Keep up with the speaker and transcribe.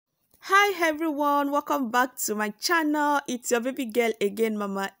Hi everyone, welcome back to my channel. It's your baby girl again,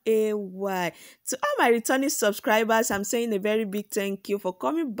 Mama AY. To all my returning subscribers, I'm saying a very big thank you for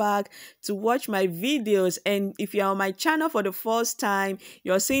coming back to watch my videos. And if you're on my channel for the first time,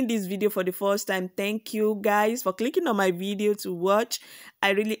 you're seeing this video for the first time, thank you guys for clicking on my video to watch. I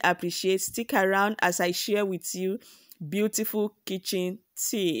really appreciate. Stick around as I share with you beautiful kitchen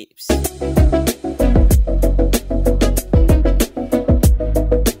tips.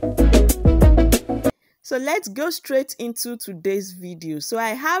 So let's go straight into today's video. So I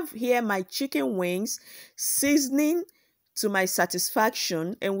have here my chicken wings, seasoning to my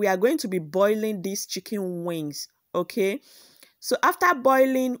satisfaction, and we are going to be boiling these chicken wings, okay? So after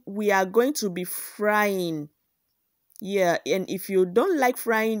boiling, we are going to be frying. Yeah, and if you don't like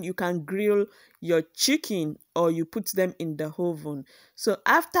frying, you can grill your chicken or you put them in the oven. So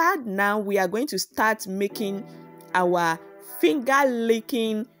after now, we are going to start making our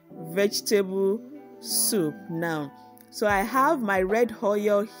finger-licking vegetable soup now. So I have my red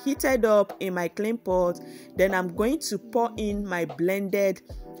oil heated up in my clean pot. Then I'm going to pour in my blended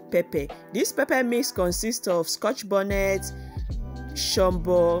pepper. This pepper mix consists of scotch bonnet,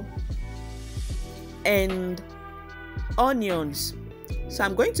 shombo, and onions. So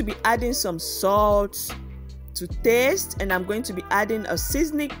I'm going to be adding some salt to taste, and I'm going to be adding a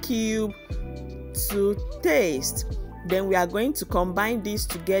seasoning cube to taste. Then we are going to combine this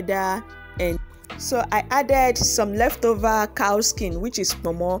together. And so I added some leftover cow skin, which is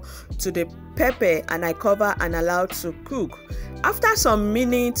pomo, to the pepper, and I cover and allow to cook. After some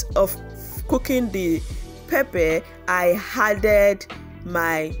minutes of cooking the pepper, I added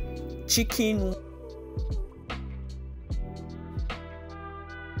my chicken.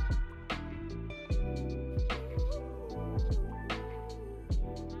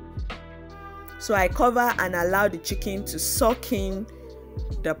 So I cover and allow the chicken to soak in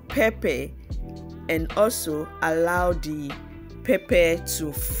the pepper and also allow the pepper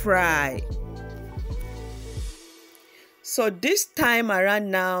to fry. So this time around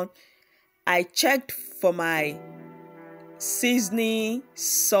now, I checked for my seasoning,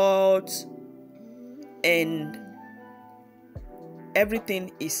 salt, and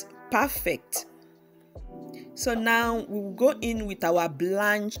everything is perfect. So now we will go in with our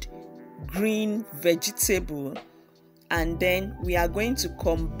blanched green vegetable, and then we are going to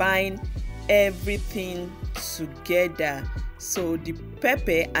combine everything together. So the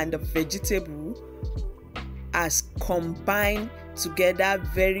pepper and the vegetable has combined together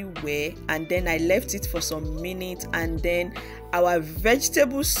very well, and then I left it for some minutes, and then our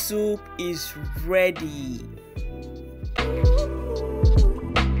vegetable soup is ready.